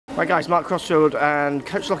Right guys, Mark Crossfield and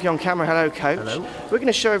Coach Lockey on camera. Hello Coach. Hello. We're going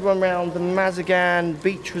to show everyone around the Mazagan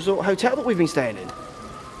Beach Resort Hotel that we've been staying in.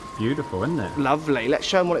 Beautiful, isn't it? Lovely. Let's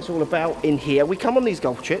show them what it's all about in here. We come on these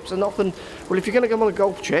golf trips and often, well, if you're going to come on a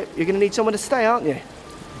golf trip, you're going to need somewhere to stay, aren't you?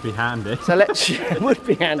 Be handy. So it would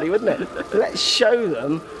be handy, wouldn't it? So let's show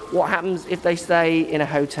them what happens if they stay in a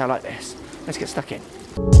hotel like this. Let's get stuck in.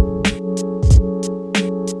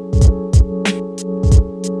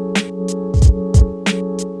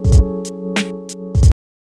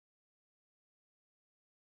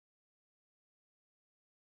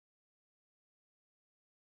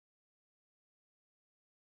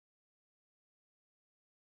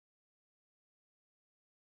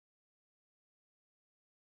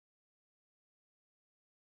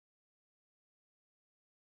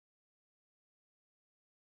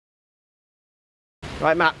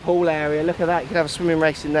 Right, Matt, pool area, look at that. You could have a swimming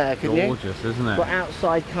race in there, couldn't you? Gorgeous, isn't it? Got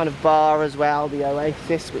outside kind of bar as well, the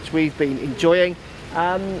Oasis, which we've been enjoying.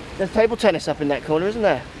 There's table tennis up in that corner, isn't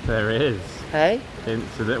there? There is. Hey?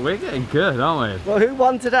 We're getting good, aren't we? Well, who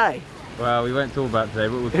won today? Well, we won't talk about today,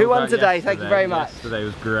 but we'll talk Who won about today? yesterday. Thank you very much. Yesterday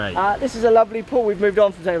was great. This is a lovely pool. We've moved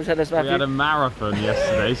on from table tennis, Matthew. We had a marathon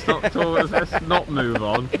yesterday. Stop talking, let's not move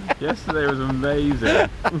on. Yesterday was amazing.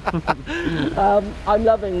 I'm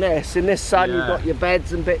loving this. In this sun, Yeah. you've got your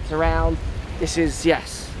beds and bits around. This is,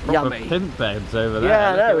 yes, Proper yummy. pimp beds over there.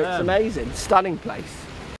 Yeah, I know, Look it's at them. amazing. Stunning place.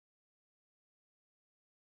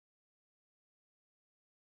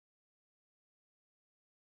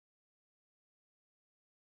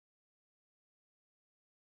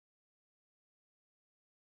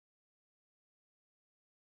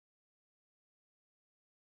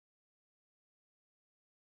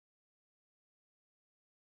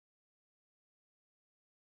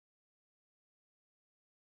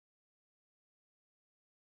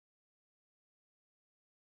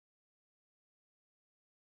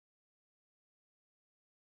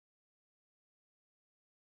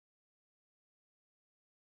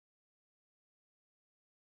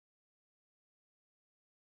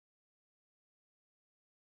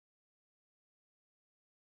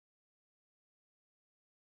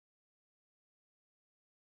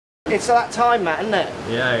 It's that time, Matt, isn't it?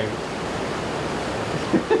 Yeah.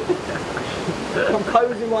 I'm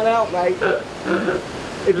closing one out, mate.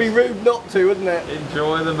 It'd be rude not to, wouldn't it?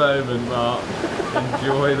 Enjoy the moment, Mark.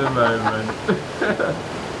 Enjoy the moment.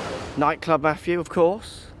 Nightclub, Matthew, of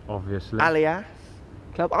course. Obviously. Alias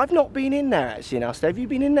Club. I've not been in there actually now, Steve. Have you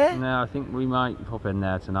been in there? No, I think we might pop in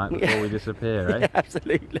there tonight before we disappear, eh? Yeah,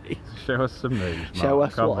 absolutely. Show us some moves, Mark. Show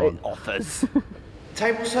us Come what on. it offers.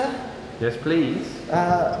 Table, sir? Yes, please.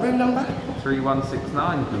 Room number?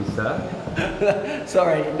 3169, please, sir.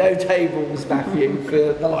 Sorry, no tables, Matthew,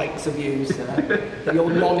 for the likes of you, sir.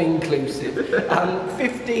 You're non-inclusive.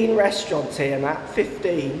 15 restaurants here, Matt.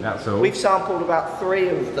 15. That's all. We've sampled about 3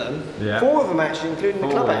 of them. Yeah. 4 of them actually, including the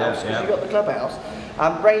 4, clubhouse, because yeah. you've got the clubhouse.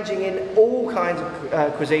 Ranging in all kinds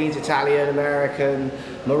of cuisines: Italian, American,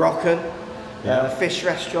 Moroccan, fish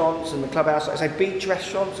restaurants, and the clubhouse, like I say, beach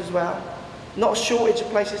restaurants as well. Not a shortage of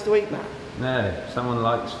places to eat, Matt. No, if someone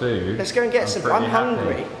likes food. Let's go and get some. I'm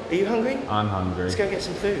hungry. Are you hungry? I'm hungry. Let's go and get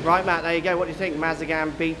some food. Right, Matt, there you go. What do you think?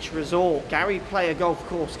 Mazagan Beach Resort. Gary Player Golf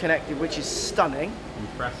Course connected, which is stunning.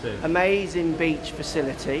 Impressive. Amazing beach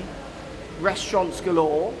facility. Restaurants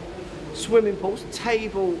galore. Swimming pools.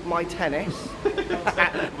 Table my tennis.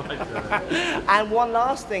 And one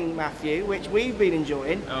last thing, Matthew, which we've been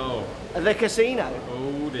enjoying. Oh. The casino.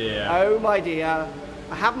 Oh dear. Oh my dear.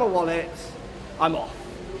 I have my wallet. I'm off.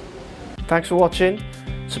 Thanks for watching.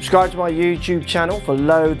 Subscribe to my YouTube channel for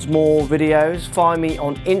loads more videos. Find me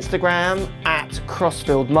on Instagram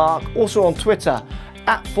 @CrossfieldMark. Also on Twitter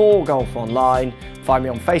 @4GolfOnline. Find me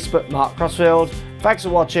on Facebook, Mark Crossfield. Thanks for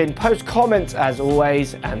watching. Post comments as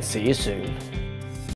always, and see you soon.